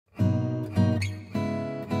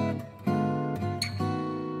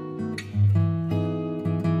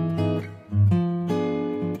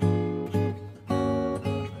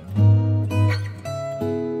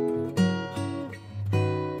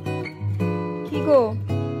গো,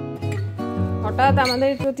 হঠাৎ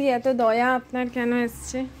আমাদের প্রতি এত দয়া আপনার কেন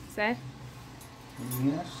এসছে স্যার?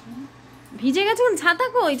 ভিজে গেছেন? ছাতা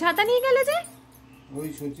কই? ছাতা নিয়ে গেলে যে? ওই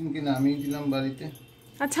সচিনকে নামিয়ে দিলাম বাড়িতে।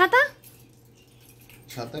 আর ছাতা?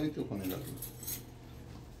 ছাতারই তো ওখানে রাখলাম।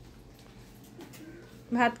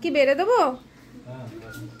 ভাত কি বেড়ে দেবো?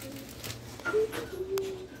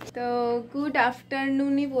 তো গুড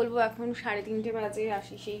আফটারনুনই বলবো, এখন 3:30 বাজে।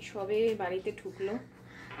 আসি সেই সবে বাড়িতে ঢুকলো।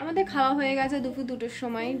 আমাদের খাওয়া হয়ে গেছে দুপুর 2টোর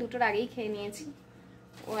সময়, 2টোর আগেই খেয়ে নিয়েছি।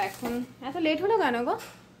 ও এখন এত লেট হলো কেন গো?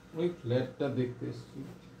 ওই ফ্ল্যাটটা দেখতে এসেছি।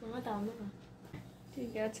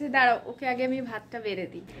 ঠিক আছে, দাঁড়াও, ওকে আগে আমি ভাতটা বেড়ে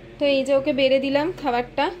দিই। তো এই যে ওকে বেড়ে দিলাম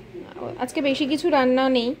খাবারটা। আজকে বেশি কিছু রান্না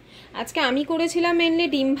নেই। আজকে আমি করেছিলাম মেনলি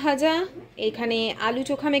ডিম ভাজা, এখানে আলু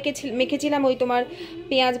চোখা মেখেছিলাম ওই তোমার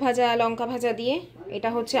পেঁয়াজ ভাজা লঙ্কা ভাজা দিয়ে। এটা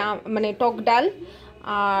হচ্ছে মানে টক ডাল,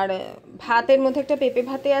 আর ভাতের মধ্যে একটা পেঁপে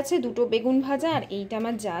ভাতে আছে, 2টো বেগুন ভাজা, আর এইটা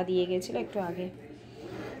আমার যা দিয়ে গেছিলো একটু আগে।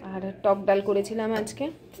 আর টক ডাল করেছিলাম আজকে।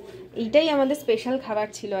 এইটাই আমাদের স্পেশাল খাবার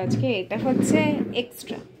ছিল আজকে। এটা হচ্ছে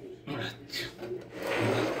এক্সট্রা।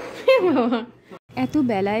 এত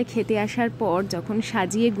বেলায় খেতে আসার পর যখন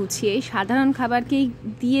সাজিয়ে গুছিয়ে সাধারণ খাবারকেই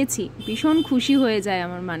দিয়েছি, ভীষণ খুশি হয়ে যায়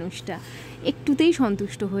আমার মানুষটা, একটুতেই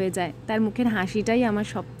সন্তুষ্ট হয়ে যায়। তার মুখের হাসিটাই আমার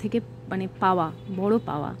সব থেকে মানে পাওয়া, বড়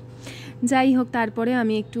পাওয়া। যাই হোক, তারপরে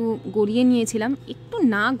আমি একটু গড়িয়ে নিয়েছিলাম। একটু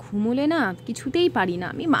না ঘুমোলে না কিছুতেই পারি না।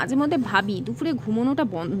 আমি মাঝে মধ্যে ভাবি দুপুরে ঘুমোনোটা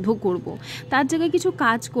বন্ধ করব, তার জায়গায় কিছু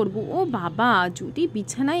কাজ করব। ও বাবা, যদি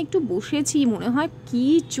বিছানায় একটু বসেছি মনে হয় কি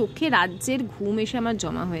চোখে রাজ্যের ঘুম এসে আমার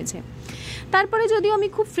জমা হয়েছে। তারপরে যদিও আমি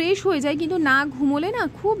খুব ফ্রেশ হয়ে যাই, কিন্তু না ঘুমোলে না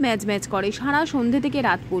খুব ম্যাচ করে সারা সন্ধ্যে থেকে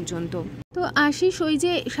রাত পর্যন্ত। তো আশিস ওই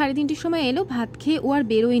যে 3:30 সময় এলো, ভাত খেয়ে ও আর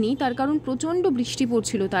বেরোয়নি, তার কারণ প্রচণ্ড বৃষ্টি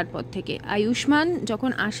পড়ছিল তারপর থেকে। আয়ুষ্মান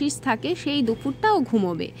যখন আশিস থাকে সেই দুপুরটাও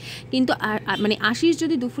ঘুমোবে, কিন্তু মানে আশিস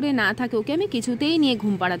যদি দুপুরে না থাকে ওকে আমি কিছুতেই নিয়ে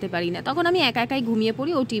ঘুম পাড়াতে পারি না। তখন আমি একা একাই ঘুমিয়ে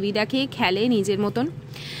পড়ি, ও টিভি দেখে, খেলে নিজের মতন।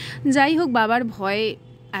 যাই হোক, বাবার ভয়ে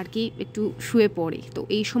আর কি একটু শুয়ে পড়ে। তো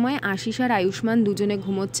এই সময় আশিস আর আয়ুষ্মান দুজনে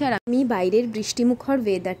ঘুমোচ্ছে, আর আমি বাইরের বৃষ্টিমুখর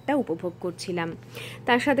ওয়েদারটা উপভোগ করছিলাম।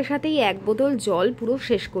 তার সাথে সাথেই 1 বোতল জল পুরো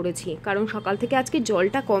শেষ করেছি, কারণ সকাল থেকে আজকে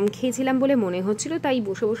জলটা কম খেয়েছিলাম বলে মনে হচ্ছিল, তাই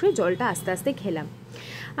বসে বসে জলটা আস্তে আস্তে খেলাম।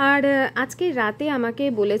 আর আজকে রাতে আমাকে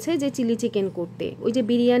বলেছে যে চিলি চিকেন করতে। ওই যে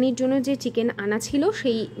বিরিয়ানির জন্য যে চিকেন আনা ছিল,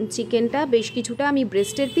 সেই চিকেনটা বেশ কিছুটা আমি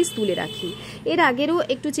ব্রেস্টের পিস তুলে রাখি। এর আগেরও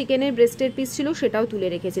একটু চিকেনের ব্রেস্টের পিস ছিল, সেটাও তুলে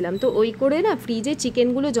রেখেছিলাম। তো ওই করে না ফ্রিজে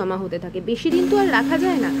চিকেনগুলো জমা হতে থাকে, বেশি দিন তো আর রাখা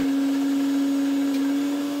যায় না।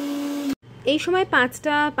 এই সময়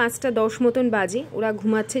 5টা 10 মতন বাজে। ওরা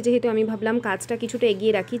ঘুমাচ্ছে যেহেতু, আমি ভাবলাম কাজটা কিছুটা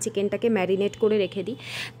এগিয়ে রাখি, চিকেনটাকে ম্যারিনেট করে রেখে দিই।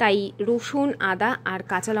 তাই রসুন, আদা আর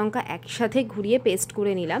কাঁচা লঙ্কা একসাথে ঘুরিয়ে পেস্ট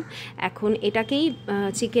করে নিলাম। এখন এটাকেই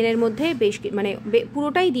চিকেনের মধ্যে বেশ মানে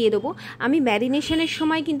পুরোটাই দিয়ে দেবো। আমি ম্যারিনেশনের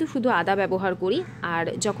সময় কিন্তু শুধু আদা ব্যবহার করি, আর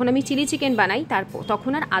যখন আমি চিলি চিকেন বানাই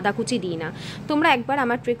তখন আর আদা কুচি দিই না। তোমরা একবার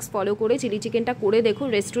আমার ট্রিক্স ফলো করে চিলি চিকেনটা করে দেখো,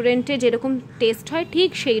 রেস্টুরেন্টে যেরকম টেস্ট হয় ঠিক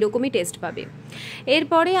সেই রকমই টেস্ট পাবে।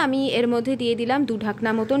 এরপরে আমি এর মধ্যে দিয়ে দিলাম 2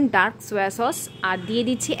 ঢাকনা মতন ডার্ক সোয়া সস, আর দিয়ে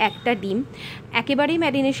দিচ্ছি একটা ডিম। একেবারেই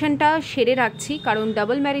ম্যারিনেশনটা সেরে রাখছি, কারণ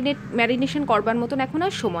ডাবল ম্যারিনেশন করবার মতন এখন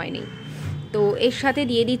আর সময় নেই। তো এর সাথে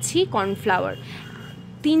দিয়ে দিচ্ছি কর্নফ্লাওয়ার,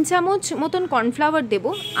 3 চামচ মতন কর্নফ্লাওয়ার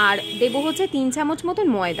দেবো, আর দেবো হচ্ছে 3 চামচ মতন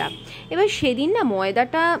ময়দা। এবার সেদিন না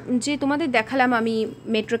ময়দাটা যে তোমাদের দেখালাম, আমি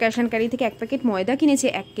মেট্রো ক্যাশ অ্যান্ড ক্যারি থেকে 1 প্যাকেট ময়দা কিনেছি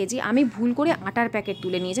 1 কেজি। আমি ভুল করে আটার প্যাকেট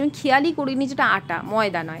তুলে নিয়েছি, আমি খেয়ালই করিনি যেটা আটা,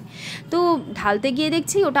 ময়দা নয়। তো ঢালতে গিয়ে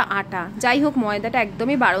দেখছি ওটা আটা। যাই হোক, ময়দাটা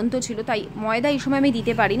একদমই বাড়ন্ত ছিল, তাই ময়দা এই সময় আমি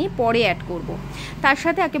দিতে পারিনি, পরে অ্যাড করব। তার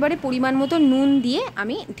সাথে একেবারে পরিমাণ মতো নুন দিয়ে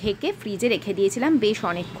আমি ঢেকে ফ্রিজে রেখে দিয়েছিলাম বেশ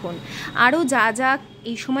অনেকক্ষণ। আরও যা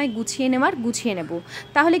এই সময় গুছিয়ে নেব,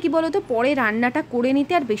 তাহলে কি বলতো পরে রান্নাটা করে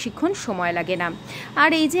নিতে আর বেশিক্ষণ সময় লাগে না। আর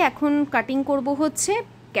এই যে এখন কাটিং করব হচ্ছে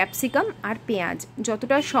ক্যাপসিকাম আর পেঁয়াজ,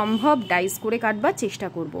 যতটা সম্ভব ডাইস করে কাটবার চেষ্টা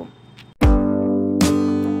করব।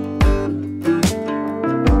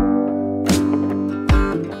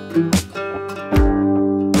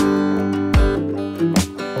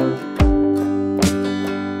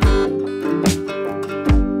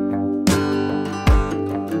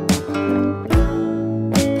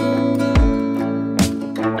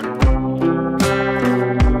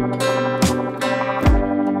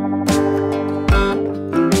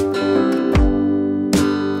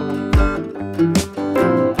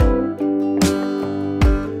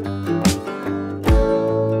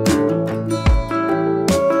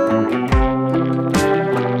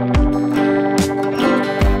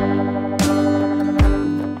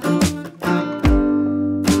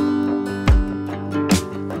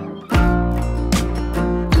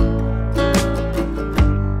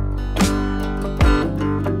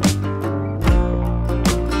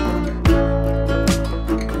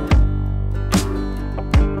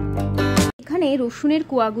 রসুনের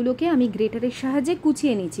কোয়াগুলোকে আমি গ্রেটারের সাহায্যে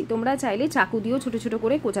কুচিয়ে নিচ্ছি। তোমরা চাইলে চাকু দিয়েও ছোটো ছোটো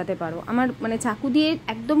করে কোচাতে পারো। আমার মানে চাকু দিয়ে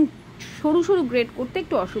একদম সরু সরু গ্রেট করতে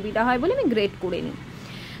একটু অসুবিধা হয় বলে আমি গ্রেট করে নিই।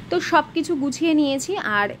 তো সব কিছু গুছিয়ে নিয়েছি,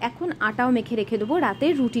 আর এখন আটাও মেখে রেখে দেবো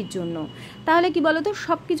রাতের রুটির জন্য। তাহলে কি বলো তো,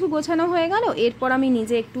 সব কিছু গোছানো হয়ে গেল। এরপর আমি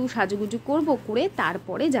নিজে একটু সাজুগুজু করে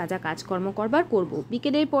তারপরে যা যা কাজকর্ম করবার করব।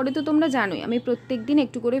 বিকেলের পরে তো তোমরা জানোই আমি প্রত্যেক দিন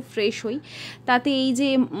একটু করে ফ্রেশ হই, তাতে এই যে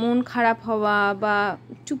মন খারাপ হওয়া বা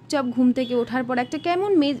চুপচাপ ঘুম থেকে ওঠার পর একটা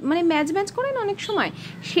কেমন মানে ম্যাচ করে না অনেক সময়,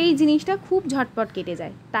 সেই জিনিসটা খুব ঝটপট কেটে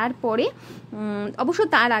যায়। তারপরে অবশ্য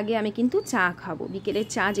তার আগে আমি কিন্তু চা খাবো। বিকেলের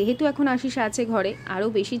চা যেহেতু এখন আশিস আছে ঘরে, আরও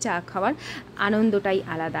বেশি চা খাওয়ার আনন্দটাই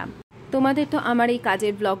আলাদা। তোমাদের তো আমার এই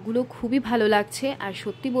কাজের ব্লগগুলো খুবই ভালো লাগছে, আর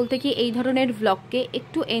সত্যি বলতে কি এই ধরনের ব্লগকে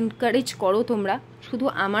একটু এনকারেজ করো তোমরা। শুধু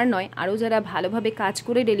আমার নয়, আরও যারা ভালোভাবে কাজ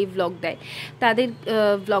করে ডেলি ব্লগ দেয় তাদের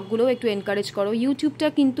ব্লগগুলোও একটু এনকারেজ করো। ইউটিউবটা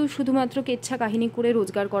কিন্তু শুধুমাত্র কেচ্ছা কাহিনী করে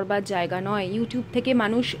রোজগার করবার জায়গা নয়। ইউটিউব থেকে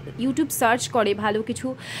মানুষ ইউটিউব সার্চ করে ভালো কিছু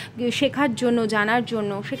শেখার জন্য, জানার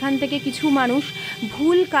জন্য। সেখান থেকে কিছু মানুষ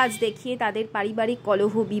ভুল কাজ দেখিয়ে তাদের পারিবারিক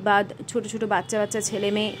কলহ বিবাদ, ছোট ছোট বাচ্চা ছেলে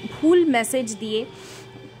মেয়ে ভুল মেসেজ দিয়ে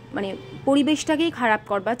মানে পরিবেশটাকেই খারাপ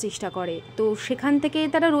করবার চেষ্টা করে। তো সেখান থেকে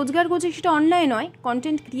তারা রোজগার করছে, সেটা অন্যায় নয়।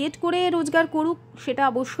 কন্টেন্ট ক্রিয়েট করে রোজগার করুক, সেটা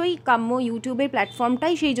অবশ্যই কাম্য। ইউটিউবের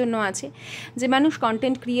প্ল্যাটফর্মটাই সেই জন্য আছে যে মানুষ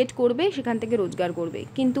কন্টেন্ট ক্রিয়েট করবে, সেখান থেকে রোজগার করবে।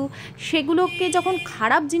 কিন্তু সেগুলোকে যখন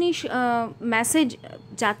খারাপ জিনিস মেসেজ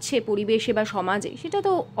যাচ্ছে পরিবেশে বা সমাজে, সেটা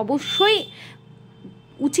তো অবশ্যই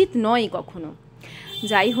উচিত নয় কখনো।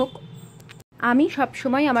 যাই হোক, আমি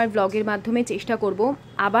সবসময় আমার ব্লগের মাধ্যমে চেষ্টা করব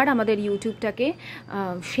আবার আমাদের ইউটিউবটাকে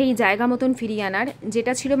সেই জায়গা মতন ফিরিয়ে আনার,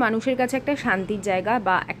 যেটা ছিল মানুষের কাছে একটা শান্তির জায়গা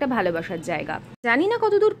বা একটা ভালোবাসার জায়গা। জানি না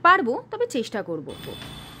কতদূর পারবো, তবে চেষ্টা করব।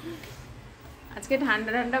 আজকে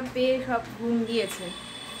ঠান্ডা ঠান্ডা পেয়ে সব ঘুম গিয়েছে।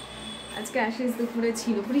 আজকে আশিস দুপুরে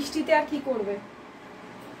ছিল, বৃষ্টিতে আর কি করবে,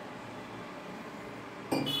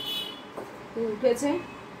 উঠেছে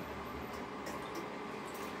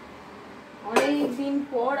অনেক দিন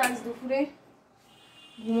পর, আজ দুপুরে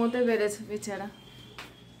ঘুমোতে বেড়েছে বেচারা।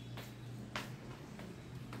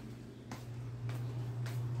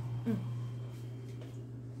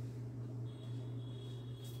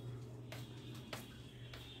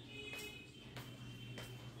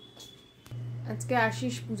 আজকে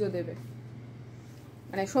আশিস পুজো দেবে,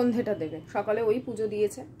 মানে সন্ধেটা দেবে। সকালে ওই পুজো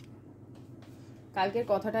দিয়েছে, কালকের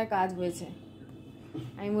কথাটায় কাজ হয়েছে।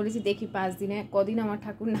 আমি বলেছি দেখি 5 দিনে কদিন আমার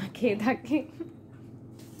ঠাকুর না খেয়ে থাকে।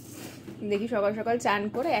 দেখি সকাল সকাল চান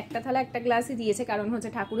করে একটা থালা একটা গ্লাসই দিয়েছে, কারণ হচ্ছে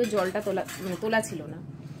ঠাকুরের জলটা তোলা ছিল না।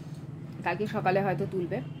 কালকে সকালে হয়তো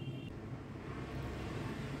তুলবে।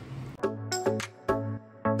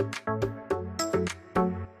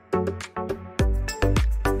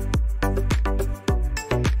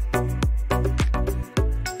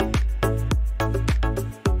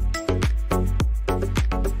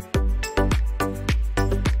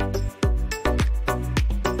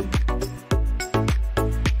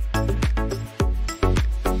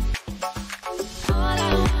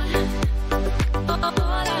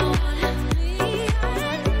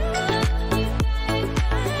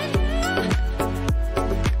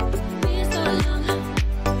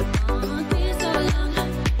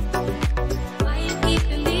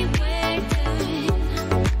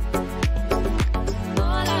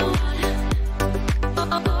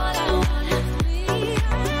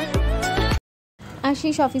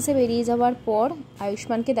 আশিস অফিসে বেরিয়ে যাওয়ার পর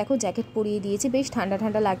আয়ুষ্মানকে দেখো জ্যাকেট পরিয়ে দিয়েছি, বেশ ঠান্ডা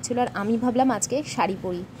ঠান্ডা লাগছিল। আর আমি ভাবলাম আজকে শাড়ি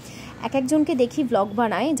পরি। এক একজনকে দেখি ব্লগ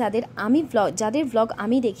বানায়, যাদের ব্লগ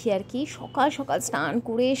আমি দেখি আর কি, সকাল সকাল স্নান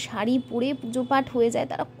করে শাড়ি পরে পুজো পাঠ হয়ে যায়,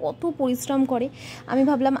 তারা কত পরিশ্রম করে। আমি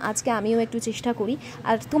ভাবলাম আজকে আমিও একটু চেষ্টা করি,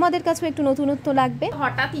 আর তোমাদের কাছেও একটু নতুনত্ব লাগবে।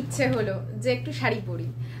 হঠাৎ ইচ্ছে হলো যে একটু শাড়ি পরি।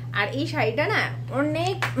 আর এই শাড়িটা না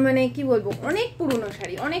অনেক মানে কি বলবো, অনেক পুরনো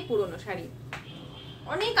শাড়ি,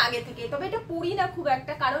 অনেক আগে থেকে। তবে এটা পরি না খুব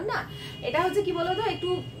একটা, কারণ না এটা হচ্ছে কি বলতো একটু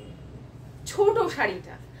ছোট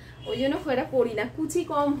শাড়িটা, ওই জন্য এটা পরি না। কুচি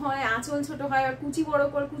কম হয়, আঁচল ছোট হয়, আর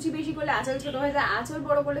কুচি বেশি করলে আঁচল ছোট হয়ে যায়, আঁচল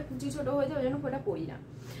বড় করলে কুচি ছোট হয়ে যায়, ওই জন্য এটা পরি না।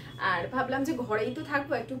 আর ভাবলাম যে ঘরেই তো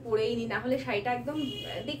থাকবো, একটু পরেই নি, না হলে শাড়িটা একদম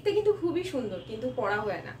দেখতে কিন্তু খুবই সুন্দর, কিন্তু পরা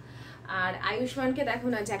হয় না। আর আয়ুষ্মানকে দেখো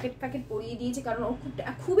না জ্যাকেট প্যাকেট পরিয়ে দিয়েছি, কারণ ও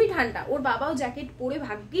খুবই ঠান্ডা। ওর বাবাও জ্যাকেট পরে,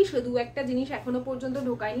 ভাগ্যিস দু একটা জিনিস এখনো পর্যন্ত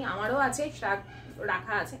ঢোকায়নি। আমারও আছে,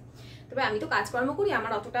 রাখা আছে। তবে আমি তো কাজকর্ম করি,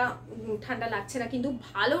 আমার অতটা ঠান্ডা লাগছে না, কিন্তু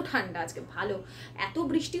ভালো ঠান্ডা আজকে, ভালো। এত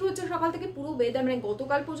বৃষ্টি হচ্ছে সকাল থেকে, পুরো ওয়েদার মানে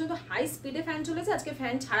গতকাল পর্যন্ত হাই স্পিডে ফ্যান চলেছে, আজকে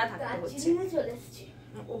ফ্যান ছাড়া থাকতে হচ্ছে।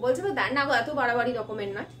 ও বলছে না গো এত বাড়াবাড়ি রকমের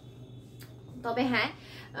নয়। তবে হ্যাঁ,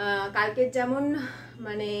 কালকের যেমন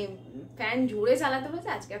মানে ফ্যান জোরে চালাতে হয়েছে,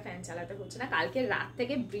 আজকে ফ্যান চালাতে হচ্ছে না। কালকে রাত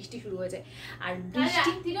থেকে বৃষ্টি শুরু হয়েছে, আর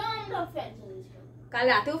বৃষ্টি কাল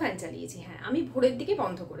রাতেও ফ্যান চালিয়েছি, হ্যাঁ আমি ভোরের দিকে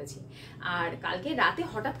বন্ধ করেছি। আর কালকে রাতে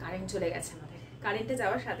হঠাৎ কারেন্ট চলে গেছে আমাদের। কারেন্টে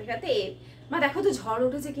যাওয়ার সাথে সাথে মা দেখো তো ঝড়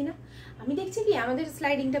উঠেছে কিনা। আমি দেখছি কি আমাদের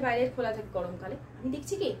স্লাইডিংটা বাইরের খোলা থাকে গরমকালে, আমি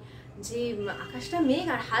দেখছি কি যে আকাশটা মেঘ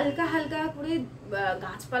আর হালকা হালকা করে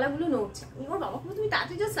গাছপালাগুলো নড়ছে। আমি ওর বাবা তুমি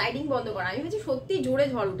তাড়াতাড়ি যা স্লাইডিং বন্ধ করা। আমি ভেবেছি সত্যি জোরে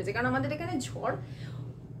ঝড় উঠেছে, কারণ আমাদের এখানে ঝড়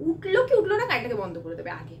উঠলো কি উঠলো না কারেন্টটাকে বন্ধ করে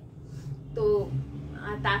দেবে আগে। তো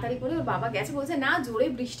তাড়াতাড়ি করে ওর বাবা গেছে, বলছে না জোরে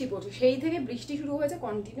বৃষ্টি পড়ছে। সেই থেকে বৃষ্টি শুরু হয়েছে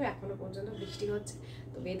কন্টিনিউ, এখনো পর্যন্ত বৃষ্টি হচ্ছে।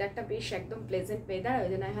 তো ওয়েদারটা বেশ একদম প্লেজেন্ট ওয়েদার। ওই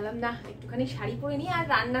জন্য হলাম না একটুখানি শাড়ি পরে নিই। আর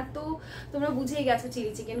রান্নার তো তোমরা বুঝেই গেছো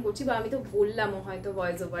চিলি চিকেন করছি, বা আমি তো বললামও হয়তো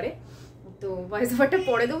ভয়েস ওভারে, তো ভয়েস ওভারটা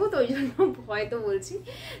পরে দেবো, তো ওই জন্য হয়তো বলছি।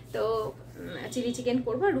 তো চিলি চিকেন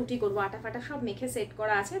করবো আর রুটি করবো, আটা ফাটা সব মেখে সেট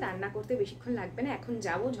করা আছে। রান্না করতে বেশিক্ষণ লাগবে না, এখন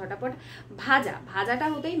যাবো ঝটাপট। ভাজাটা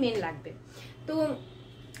হতেই মেন লাগবে। তো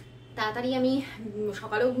তাড়াতাড়ি আমি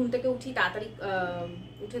সকালেও ঘুম থেকে উঠি, তাড়াতাড়ি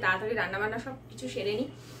উঠে তাড়াতাড়ি রান্নাবান্না সব কিছু সেরে নিই।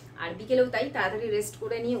 আর বিকেলেও তাই তাড়াতাড়ি রেস্ট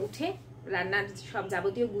করে নিয়ে উঠে রান্নার সব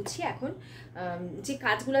যাবতীয় গুছিয়ে এখন যে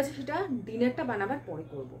কাজগুলো আছে সেটা ডিনারটা বানাবার পরে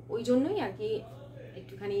করব। ওই জন্যই আর কি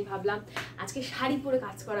একটুখানি ভাবলাম আজকে শাড়ি পরে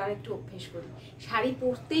কাজ করার একটু অভ্যেস করি। শাড়ি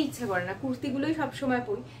পরতে ইচ্ছা করে না, কুর্তিগুলোই সবসময়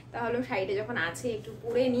পরি। তাহলে শাড়িটা যখন আছে একটু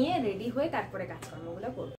পরে নিয়ে রেডি হয়ে তারপরে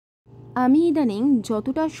কাজকর্মগুলো করবো। আমি ইদানিং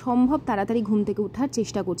যতটা সম্ভব তাড়াতাড়ি ঘুম থেকে ওঠার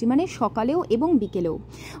চেষ্টা করছি, মানে সকালেও এবং বিকেলেও।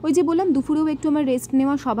 ওই যে বললাম দুপুরেও একটু আমার রেস্ট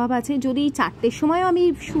নেওয়ার স্বভাব আছে। যদি 4টের সময়ও আমি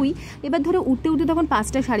শুই, এবার ধরো উঠতে উঠতে তখন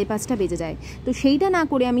 5টা 5:30 বেজে যায়। তো সেইটা না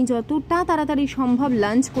করে আমি যতটা তাড়াতাড়ি সম্ভব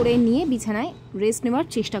লাঞ্চ করে নিয়ে বিছানায় রেস্ট নেওয়ার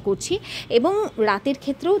চেষ্টা করছি, এবং রাতের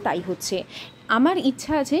ক্ষেত্রেও তাই হচ্ছে। আমার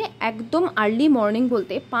ইচ্ছা আছে একদম আর্লি মর্নিং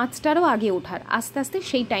বলতে 5টারও আগে ওঠার। আস্তে আস্তে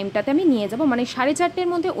সেই টাইমটাতে আমি নিয়ে যাব, মানে 4:30-এর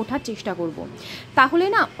মধ্যে ওঠার চেষ্টা করব। তাহলে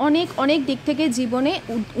না অনেক অনেক দিক থেকে জীবনে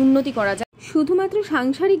উন্নতি করা যায়। শুধুমাত্র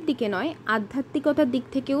সাংসারিক দিকে নয়, আধ্যাত্মিকতার দিক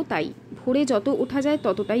থেকেও তাই। ভোরে যত ওঠা যায়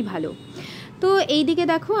ততটাই ভালো। তো এই দিকে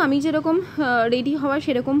দেখো আমি যেরকম রেডি হওয়া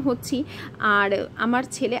সেরকম হচ্ছি। আর আমার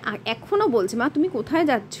ছেলে এখনও বলছে মা তুমি কোথায়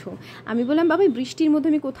যাচ্ছ। আমি বললাম বাবা বৃষ্টির মধ্যে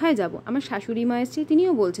আমি কোথায় যাব। আমার শাশুড়ি মা এসছে,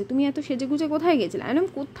 তিনিও বলছে তুমি এত সেজেগুজে কোথায় গেছিলে। আমি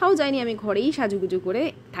কোথাও যাইনি, আমি ঘরেই সাজুগুজু করে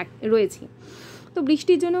রয়েছি। তো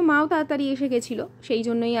বৃষ্টির জন্য মাও তাড়াতাড়ি এসে গেছিলো, সেই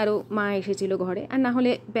জন্যই আরও মা এসেছিলো ঘরে। আর না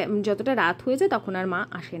হলে যতটা রাত হয়ে যায় তখন আর মা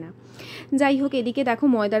আসে না। যাই হোক, এদিকে দেখো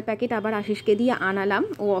ময়দার প্যাকেট আবার আশিসকে দিয়ে আনালাম।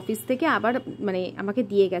 ও অফিস থেকে আবার মানে আমাকে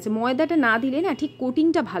দিয়ে গেছে। ময়দাটা না দিলে না ঠিক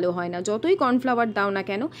কোটিংটা ভালো হয় না, যতই কর্নফ্লাওয়ার দাও না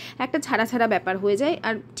কেন একটা ছাড়া ছাড়া ব্যাপার হয়ে যায়,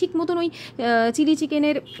 আর ঠিক মতন ওই চিলি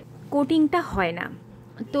চিকেনের কোটিংটা হয় না।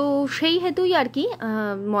 তো সেই হেতুই আর কি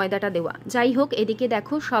ময়দাটা দেওয়া। যাই হোক, এদিকে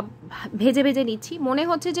দেখো সব ভেজে ভেজে নিচ্ছি। মনে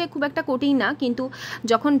হচ্ছে যে খুব একটা কঠিন না, কিন্তু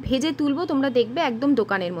যখন ভেজে তুলবো তোমরা দেখবে একদম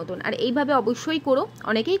দোকানের মতন। আর এইভাবে অবশ্যই করো,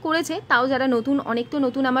 অনেকেই করেছে, তাও যারা নতুন, অনেক তো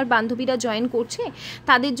নতুন আমার বান্ধবীরা জয়েন করছে,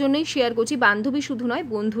 তাদের জন্যই শেয়ার করছি। বান্ধবী শুধু নয়,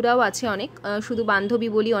 বন্ধুরাও আছে অনেক। শুধু বান্ধবী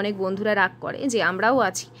বলি, অনেক বন্ধুরা রাগ করে যে আমরাও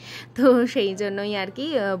আছি, তো সেই জন্যই আর কি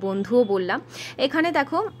বন্ধুও বললাম। এখানে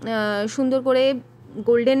দেখো সুন্দর করে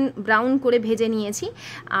গোল্ডেন ব্রাউন করে ভেজে নিয়েছি,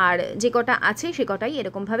 আর যে কটা আছে সে কটাই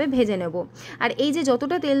এরকমভাবে ভেজে নেব। আর এই যে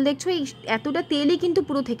যতটা তেল দেখছো, এই এতটা তেলই কিন্তু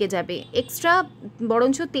পুরো থেকে যাবে। এক্সট্রা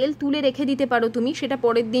বরঞ্চ তেল তুলে রেখে দিতে পারো তুমি, সেটা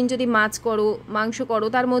পরের দিন যদি মাছ করো, মাংস করো,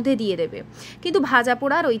 তার মধ্যে দিয়ে দেবে, কিন্তু ভাজা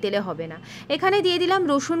পোড়া আর ওই তেলে হবে না। এখানে দিয়ে দিলাম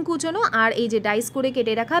রসুন কুচনো, আর এই যে ডাইস করে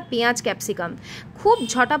কেটে রাখা পেঁয়াজ ক্যাপসিকাম। খুব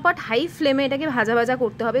ঝটাপট হাই ফ্লেমে এটাকে ভাজা ভাজা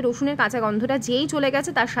করতে হবে। রসুনের কাঁচা গন্ধটা যেই চলে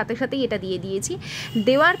গেছে তার সাথে সাথেই এটা দিয়ে দিয়েছি।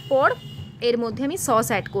 দেওয়ার পর এর মধ্যে আমি সস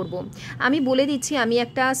অ্যাড করব। আমি বলে দিচ্ছি, আমি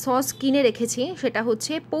একটা সস কিনে রেখেছি, সেটা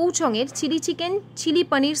হচ্ছে পৌচংয়ের চিলি চিকেন চিলি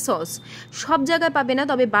পনির সস। সব জায়গায় পাবে না,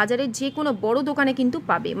 তবে বাজারের যে কোনো বড় দোকানে কিন্তু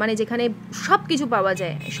পাবে, মানে যেখানে সব কিছু পাওয়া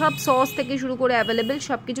যায়, সব সস থেকে শুরু করে অ্যাভেলেবেল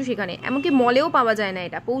সব কিছু সেখানে, এমনকি মলেও পাওয়া যায় না।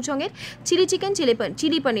 এটা পৌচংয়ের চিলি চিকেন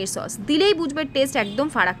চিলি পনির সস। দিলেই বুঝবে টেস্ট একদম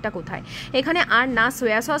ফারাকটা কোথায়। এখানে আর না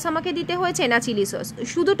সোয়া সস আমাকে দিতে হয়েছে, না চিলি সস,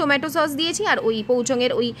 শুধু টমেটো সস দিয়েছি, আর ওই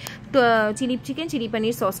পৌচংয়ের ওই চিলি চিকেন চিলি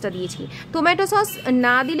পনির সসটা দিয়েছি। টমেটো সস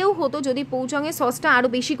না দিলেও হতো, যদি পৌচংয়ের সসটা আরও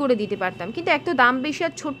বেশি করে দিতে পারতাম, কিন্তু এক তো দাম বেশি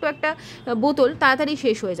আর ছোট্ট একটা বোতল, তাড়াতাড়ি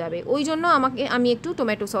শেষ হয়ে যাবে, ওই জন্য আমি একটু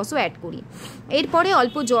টমেটো সসও অ্যাড করি। এরপরে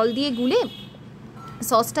অল্প জল দিয়ে গুলে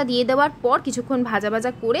সসটা দিয়ে দেওয়ার পর কিছুক্ষণ ভাজা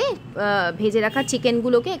ভাজা করে ভেজে রাখা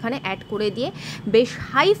চিকেনগুলোকে এখানে অ্যাড করে দিয়ে বেশ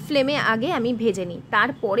হাই ফ্লেমে আগে আমি ভেজে নিই।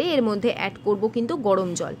 তারপরে এর মধ্যে অ্যাড করব কিন্তু গরম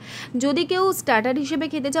জল। যদি কেউ স্টার্টার হিসেবে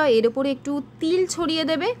খেতে চাও, এর ওপরে একটু তিল ছড়িয়ে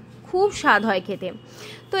দেবে, খুব স্বাদ হয় খেতে।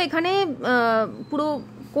 তো এখানে পুরো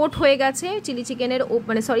কোট হয়ে গেছে চিলি চিকেনের,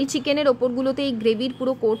 মানে চিকেনের ওপরগুলোতে এই গ্রেভির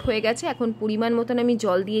পুরো কোট হয়ে গেছে। এখন পরিমাণ মতন আমি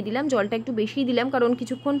জল দিয়ে দিলাম, জলটা একটু বেশি দিলাম কারণ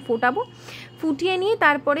কিছুক্ষণ ফোটাবো। ফুটিয়ে নিয়ে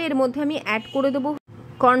তারপরে এর মধ্যে আমি অ্যাড করে দেবো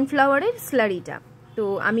কর্নফ্লাওয়ারের স্লারিটা। তো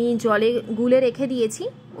আমি জলে গুলে রেখে দিয়েছি,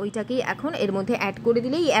 ওইটাকেই এখন এর মধ্যে অ্যাড করে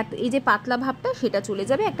দিলেই এই যে পাতলা ভাবটা সেটা চলে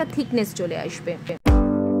যাবে, একটা থিকনেস চলে আসবে।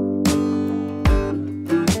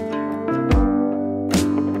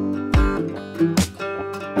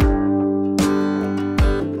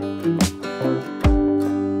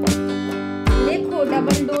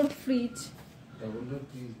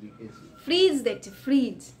 যে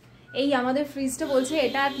ফ্রিজ, এই আমাদের ফ্রিজটা বলছে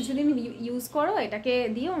এটা কিছুদিন ইউজ করো, এটাকে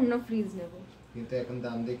দিয়ে অন্য ফ্রিজ নেবো। কিন্তু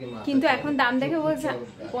এখন দাম দেখে বলছে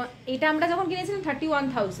এটা আমরা যখন কিনেছিলাম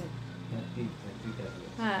 31,000,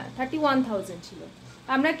 হ্যাঁ 31,000 ছিল,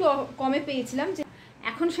 আমরা একটু কমে পেয়েছিলাম। যে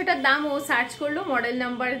এখন সেটার দাম ও সার্চ করলো মডেল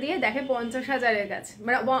নাম্বার দিয়ে, দেখে 50,000-এর কাছে,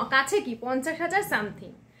 মানে কাছে কি 50,000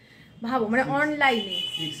 সামথিং, ভাবো মানে অনলাইনে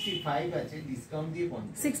 65 আছে, ডিসকাউন্ট দিয়ে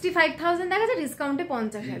 65,000 দেখাচ্ছে, ডিসকাউন্টে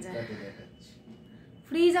 50,000।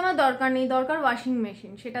 ফ্রিজ আমার দরকার নেই, দরকার ওয়াশিং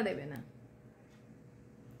মেশিন, সেটা দেবে না।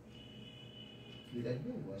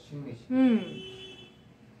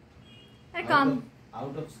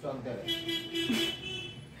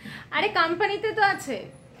 আরে কোম্পানিতে তো আছে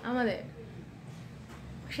আমাদের,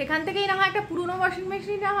 সেখান থেকেই না হয় একটা পুরনো ওয়াশিং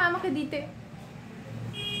মেশিন না হয় আমাকে দিতে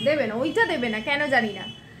দেবে না, ওইটা দেবে না কেন জানি না।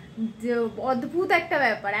 অদ্ভুত একটা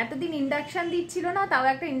ব্যাপার, এতদিন ইন্ডাকশন দিচ্ছিল না, তাও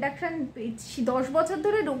একটা ইন্ডাকশন 10 বছর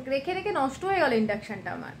ধরে রেখে রেখে নষ্ট হয়ে গেল ইন্ডাকশনটা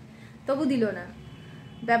আমার, তবু দিল না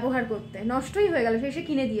ব্যবহার করতে, নষ্টই হয়ে গেল। শেষে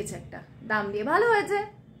কিনে দিয়েছে একটা, দাম দিয়ে, ভালো হয়েছে।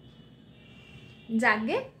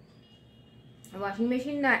 যাকগে, ওয়াশিং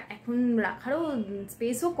মেশিন না এখন রাখারও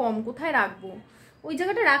স্পেসও কম, কোথায় রাখবো? ওই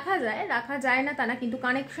জায়গাটা রাখা যায় না তা না, কিন্তু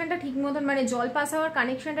কানেকশনটা ঠিক মতন, মানে জল পাস হওয়ার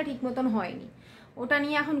কানেকশনটা ঠিক মতন হয়নি, ওটা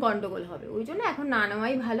নিয়ে এখন গন্ডগোল হবে। ওই জন্য এখন না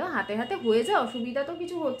নেওয়াই ভালো, হাতে হাতে হয়ে যায়, অসুবিধা তো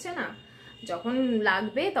কিছু হচ্ছে না, যখন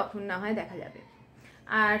লাগবে তখন না হয় দেখা যাবে।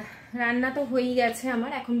 আর রান্না তো হয়েই গেছে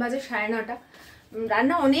আমার, এখন বাজে 9:30,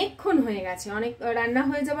 রান্না অনেকক্ষণ হয়ে গেছে। অনেক রান্না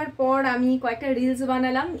হয়ে যাওয়ার পর আমি কয়েকটা রিলস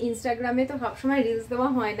বানালাম, ইনস্টাগ্রামে তো সবসময় রিলস দেওয়া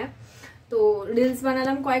হয় না, তো রিলস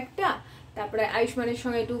বানালাম কয়েকটা, তারপরে আয়ুষ্মানের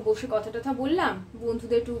সঙ্গে একটু বসে কথা টথা বললাম,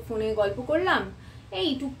 বন্ধুদের একটু ফোনে গল্প করলাম, এই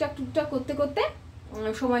টুকটাক করতে করতে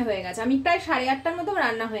সময় হয়ে গেছে। আমি প্রায় 8:30টার মতো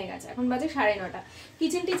রান্না হয়ে গেছে, এখন বাজে 9:30।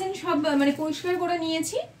 কিচেন টিচেন সব মানে পরিষ্কার করে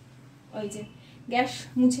নিয়েছি, ওই যে গ্যাস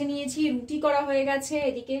মুছে নিয়েছি, রুটি করা হয়ে গেছে।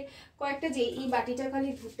 এদিকে কয়েকটা, যে এই বাটিটা খালি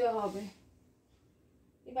ধুতে হবে,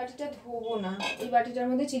 এই বাটিটা ধোবো না, এই বাটিটার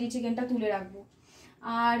মধ্যে চিলি চিকেনটা তুলে রাখবো।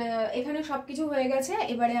 আর এখানে সবকিছু হয়ে গেছে,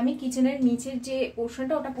 এবারে আমি কিচেনের নিচের যে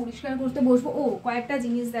পোর্শনটা ওটা পরিষ্কার করতে বসবো। ও কয়েকটা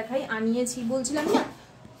জিনিস দেখাই, আনিয়েছি বলছিলাম না,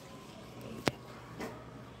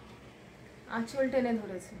 আঁচল টেনে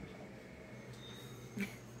ধরেছে।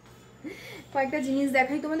 কয়েকটা জিনিস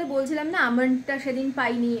দেখাই তোমাদের, বলছিলাম না আমন্ডটা সেদিন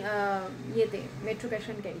পাইনি ইয়েতে, মেট্রো ক্যাশ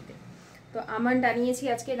অ্যান্ড ক্যারিতে, তো আমন্ড আনিয়েছি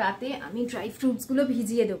আজকে রাতে, আমি ড্রাই ফ্রুটসগুলো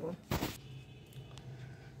ভিজিয়ে দেবো।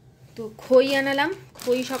 তো খই আনালাম,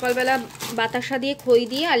 খই সকালবেলা বাতাসা দিয়ে, খই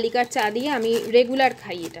দিয়ে আর লিকার চা দিয়ে আমি রেগুলার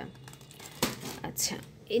খাই এটা। আচ্ছা,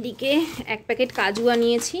 এদিকে 1 প্যাকেট কাজু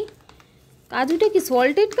আনিয়েছি। কাজুটা কি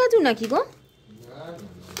সল্টেড কাজু নাকি গো?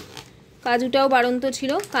 কাজুটাও বাড়ন্ত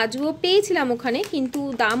ছিল, কাজুও পেয়েছিলাম ওখানে, কিন্তু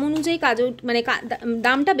দাম অনুযায়ী কাজু মানে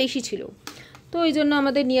দামটা বেশি ছিল, তো ওই জন্য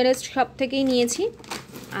আমাদের নিয়ারেস্ট শপ থেকেই নিয়েছি।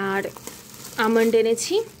 আর আমন্ড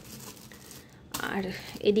এনেছি, আর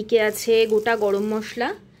এদিকে আছে গোটা গরম মশলা,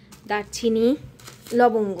 দারচিনি,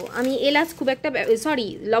 লবঙ্গ। আমি এলাচ খুব একটা, সরি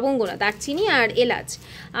লবঙ্গ না, দারচিনি আর এলাচ।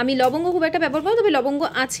 আমি লবঙ্গ খুব একটা ব্যবহার করি, তবে লবঙ্গ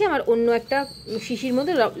আছে আমার অন্য একটা শিশির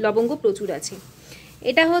মধ্যে, লবঙ্গ প্রচুর আছে।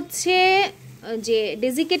 এটা হচ্ছে যে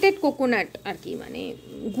ডেজিকেটেড কোকোনাট আর কি, মানে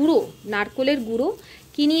গুঁড়ো, নারকোলের গুঁড়ো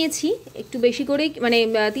কিনিয়েছি একটু বেশি করে, মানে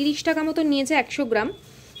 30 টাকা মতো নিয়েছে 100 গ্রাম।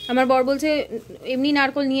 আমার বর বলছে এমনি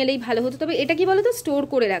নারকোল নিয়ে এলেই ভালো হতো, তবে এটা কি বলো তো, স্টোর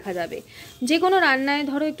করে রাখা যাবে, যে কোনো রান্নায়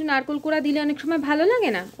ধরো একটু নারকোল কোড়া দিলে অনেক সময় ভালো লাগে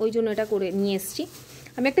না, ওই জন্য এটা করে নিয়ে এসেছি।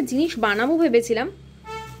 আমি একটা জিনিস বানাবো ভেবেছিলাম,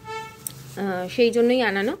 সেই জন্যই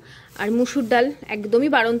আনানো। আর মুসুর ডাল একদমই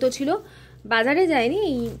বাড়ন্ত ছিল, বাজারে যায়নি,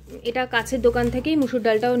 এটা কাছের দোকান থেকেই মুসুর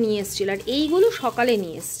ডালটাও নিয়ে এসেছিল। আর এইগুলো সকালে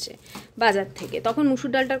নিয়ে এসছে বাজার থেকে, তখন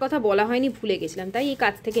মুসুর ডালটার কথা বলা হয়নি, ভুলে গেছিলাম, তাই এই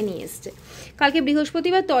কাছ থেকে নিয়ে এসছে। কালকে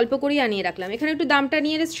বৃহস্পতিবার তো অল্প করেই আনিয়ে রাখলাম। এখানে একটু দামটা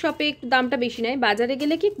নিয়ে এসে শপে একটু দামটা বেশি নেয়, বাজারে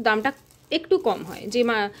গেলে কি দামটা একটু কম হয়, যে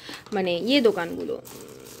মানে ইয়ে দোকানগুলো,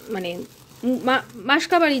 মানে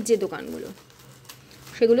মাসকাবাড়ির যে দোকানগুলো,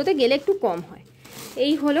 সেগুলোতে গেলে একটু কম হয়।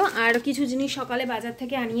 এই হলো। আর কিছু জিনিস সকালে বাজার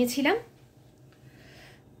থেকে আনিয়েছিলাম,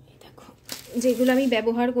 যেগুলো আমি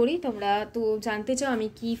ব্যবহার করি। তোমরা তো জানতে চাও আমি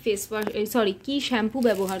কি ফেস ওয়াশ, সরি কি শ্যাম্পু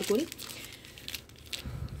ব্যবহার করি।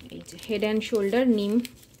 এই যে হেড অ্যান্ড শোল্ডার নিম,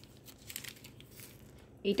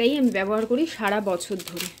 এটাই আমি ব্যবহার করি সারা বছর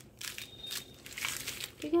ধরে,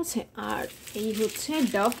 ঠিক আছে। আর এই হচ্ছে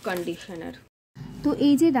ডাভ কন্ডিশনার। তো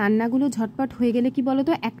এই যে রান্নাগুলো ঝটপট হয়ে গেলে কি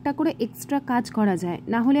বলতো, একটা করে এক্সট্রা কাজ করা যায়,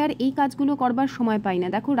 না হলে আর এই কাজগুলো করবার সময় পাই না।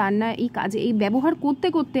 দেখো রান্না এই কাজে, এই ব্যবহার করতে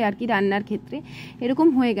করতে আর কি রান্নার ক্ষেত্রে এরকম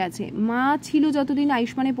হয়ে গেছে। মা ছিল যতদিন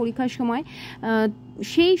আয়ুষ্মানের পরীক্ষার সময়,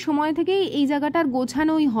 সেই সময় থেকেই এই জায়গাটার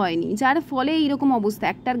গোছানোই হয়নি, যার ফলে এইরকম অবস্থা,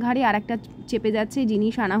 একটার ঘাড়ে আর একটা চেপে যাচ্ছে,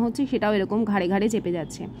 জিনিস আনা হচ্ছে সেটাও এরকম ঘাড়ে ঘাড়ে চেপে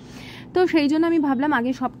যাচ্ছে। তো সেই জন্য আমি ভাবলাম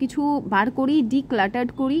আগে সব কিছু বার করি, ডিক্লাটার্ড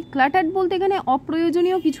করি। ক্লাটার্ড বলতে এখানে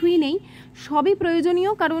অপ্রয়োজনীয় কিছুই নেই, সবই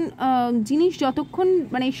প্রয়োজনীয়, কারণ জিনিস যতক্ষণ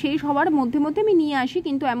মানে শেষ হওয়ার মধ্যে মধ্যে আমি নিয়ে আসি,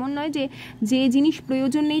 কিন্তু এমন নয় যে যে জিনিস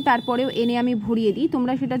প্রয়োজন নেই তারপরেও এনে আমি ভরিয়ে দিই।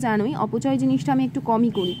 তোমরা সেটা জানোই, অপচয় জিনিসটা আমি একটু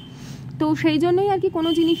কমই করি। তো সেই জন্যই আর কি কোনো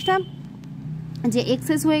জিনিসটা যে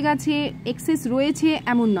এক্সেস হয়ে গেছে, এক্সেস রয়েছে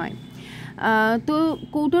এমন নয়। তো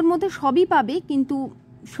কৌটোর মধ্যে সবই পাবে, কিন্তু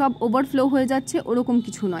সব ওভারফ্লো হয়ে যাচ্ছে ওরকম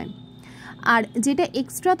কিছু নয়। আর যেটা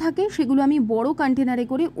এক্সট্রা থাকে সেগুলো আমি বড় কন্টেনারে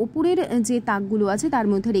করে ওপরের যে তাকগুলো আছে তার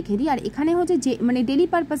মধ্যে রেখে দিই। আর এখানে হচ্ছে যে মানে ডেলি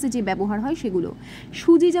পারপাসে যে ব্যবহার হয় সেগুলো,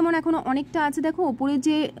 সুজি যেমন এখনও অনেকটা আছে, দেখো ওপরে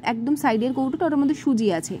যে একদম সাইডের কৌটোটা ওটার মধ্যে সুজি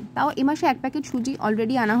আছে, তাও এ মাসে 1 প্যাকেট সুজি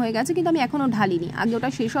অলরেডি আনা হয়ে গেছে, কিন্তু আমি এখনও ঢালিনি, আগে ওটা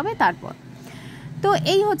শেষ হবে তারপর। তো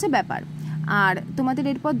এই হচ্ছে ব্যাপার। আর তোমাদের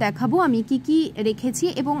এরপর দেখাবো আমি কি কি রেখেছি,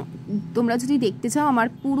 এবং তোমরা যদি দেখতে চাও আমার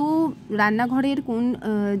পুরো রান্নাঘরের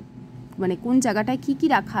মানে কোন জায়গাটায় কি কি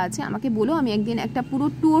রাখা আছে আমাকে বলো, আমি একদিন একটা পুরো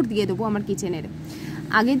ট্যুর দিয়ে দেবো আমার কিচেনের।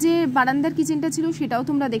 আগে যে বারান্দার কিচেনটা ছিল সেটাও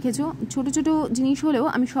তোমরা দেখেছো, ছোট ছোট জিনিস হলেও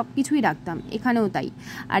আমি সব কিছুই রাখতাম, এখানেও তাই।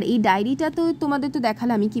 আর এই ডায়েরিটা তো তোমাদের তো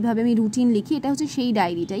দেখালাম আমি কীভাবে আমি রুটিন লিখি, এটা হচ্ছে সেই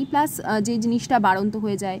ডায়েরিটাই, প্লাস যে জিনিসটা বাড়ন্ত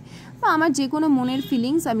হয়ে যায় বা আমার যে কোনো মনের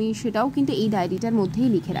ফিলিংস আমি সেটাও কিন্তু এই ডায়েরিটার মধ্যেই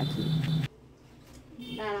লিখে রাখি।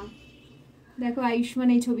 দেখো আয়ুষ্মান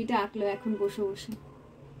এই ছবিটা আঁকলো এখন বসে বসে,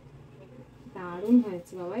 দারুণ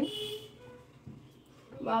হয়েছে বাবাই।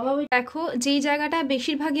 বাবা দেখো যেই জায়গাটা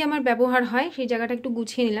বেশিরভাগই আমার ব্যবহার হয় সেই জায়গাটা একটু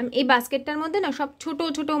গুছিয়ে নিলাম। এই বাস্কেটটার মধ্যে না সব ছোট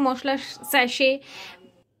ছোট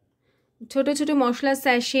মশলা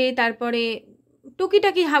স্যাশে, তারপরে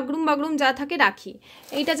টুকিটাকি হাগরুম বাগরুম যা থাকে রাখি।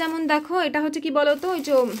 এইটা যেমন দেখো, এটা হচ্ছে কি বলতো, ওই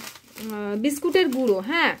যে বিস্কুটের গুঁড়ো,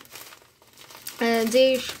 হ্যাঁ যে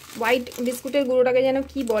হোয়াইট বিস্কুটের গুঁড়োটাকে যেন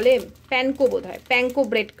কি বলে, প্যানকো বোধ হয়, প্যানকো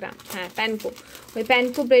ব্রেড ক্রাম্প, হ্যাঁ প্যানকো, ওই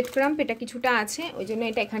প্যানকো ব্রেড ক্রাম্প এটা কিছুটা আছে, ওই জন্য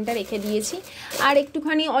এটা এখানটা রেখে দিয়েছি। আর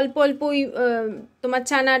একটুখানি অল্প অল্প ওই তোমার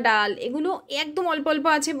চানা ডাল, এগুলো একদম অল্প অল্প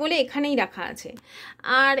আছে বলে এখানেই রাখা আছে।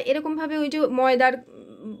 আর এরকমভাবে ওই যে ময়দার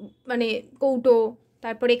মানে কৌটো,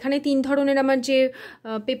 তারপর এখানে 3 ধরনের আমার যে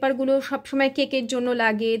পেপারগুলো সবসময় কেকের জন্য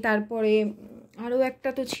লাগে, তারপরে আরও একটা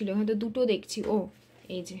তো ছিল, হয়তো 2টো দেখছি, ও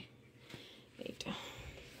এই যে এটা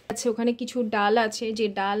আছে, ওখানে কিছু ডাল আছে, যে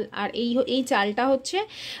ডাল আর এই চালটা হচ্ছে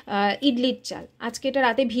ইডলির চাল। আজকে এটা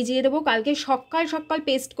রাতে ভিজিয়ে দেবো, কালকে সকাল সকাল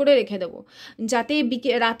পেস্ট করে রেখে দেবো, যাতে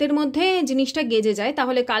রাতের মধ্যে জিনিসটা গেজে যায়,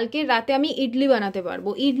 তাহলে কালকে রাতে আমি ইডলি বানাতে পারবো।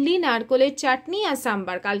 ইডলি, নারকোলের চাটনি আর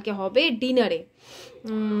সাম্বার কালকে হবে ডিনারে।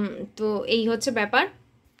 তো এই হচ্ছে ব্যাপার।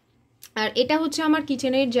 আর এটা হচ্ছে আমার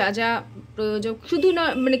কিচেনের যা যা প্রয়োজন, শুধু না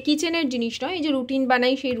মানে কিচেনের জিনিস নয়, এই যে রুটিন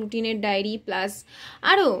বানাই সেই রুটিনের ডায়েরি, প্লাস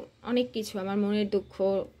আরও অনেক কিছু আমার মনের দুঃখ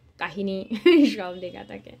কাহিনী সব লেখা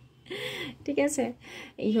থাকে, ঠিক আছে।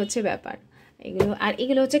 এই হচ্ছে ব্যাপার এগুলো। আর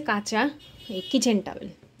এগুলো হচ্ছে কাঁচা এই কিচেন টাওয়েল,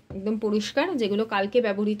 একদম পরিষ্কার, যেগুলো কালকে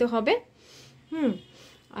ব্যবহৃত হবে।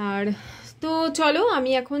 আর তো চলো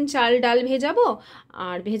আমি এখন চাল ডাল ভেজাবো,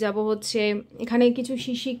 আর ভেজাবো হচ্ছে এখানে কিছু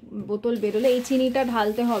শিশি বোতল বেরোলে এই চিনিটা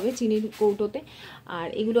ঢালতে হবে চিনির কৌটোতে। আর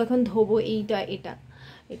এগুলো এখন ধোবো,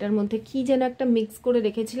 এটার মধ্যে কি যেন একটা মিক্স করে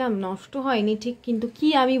রেখেছিলাম, নষ্ট হয়নি ঠিক, কিন্তু কি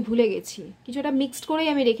আমি ভুলে গেছি, কিছুটা মিক্সড করেই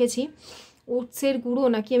আমি রেখেছি, ওটসের গুঁড়ো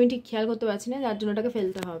নাকি আমি ঠিক খেয়াল করতে পারছি না, যার জন্য ওটাকে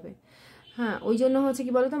ফেলতে হবে। হ্যাঁ ওই জন্য হচ্ছে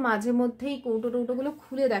কি বলতো, মাঝে মধ্যেই কৌটোগুলো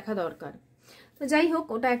খুলে দেখা দরকার। তো যাই হোক,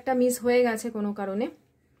 ওটা একটা মিস হয়ে গেছে কোনো কারণে।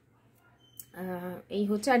 এই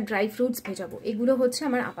হচ্ছে, আর ড্রাই ফ্রুটস ভেজাবো, এগুলো হচ্ছে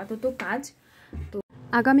আমার আপাতত কাজ। তো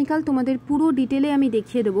আগামীকাল তোমাদের পুরো ডিটেলে আমি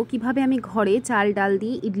দেখিয়ে দেবো কিভাবে আমি ঘরে চাল ডাল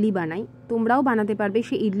দিয়ে ইডলি বানাই, তোমরাও বানাতে পারবে,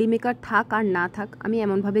 সে ইডলি মেকার থাক আর না থাক আমি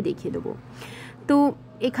এমনভাবে দেখিয়ে দেবো। তো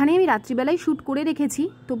এখানে আমি রাত্রিবেলায় শ্যুট করে রেখেছি,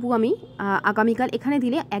 তবু আমি আগামীকাল এখানে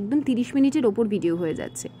দিলে একদম 30 মিনিটের ওপর ভিডিও হয়ে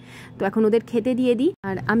যাচ্ছে। তো এখন ওদের খেতে দিয়ে দিই,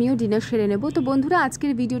 আর আমিও ডিনার সেরে নেব। তো বন্ধুরা,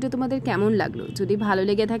 আজকের ভিডিওটা তোমাদের কেমন লাগলো? যদি ভালো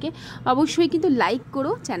লেগে থাকে অবশ্যই কিন্তু লাইক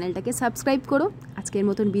করো, চ্যানেলটাকে সাবস্ক্রাইব করো। আজকের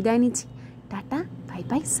মতন বিদায় নিচ্ছি, টাটা, বাই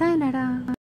বাই, সায়নারা।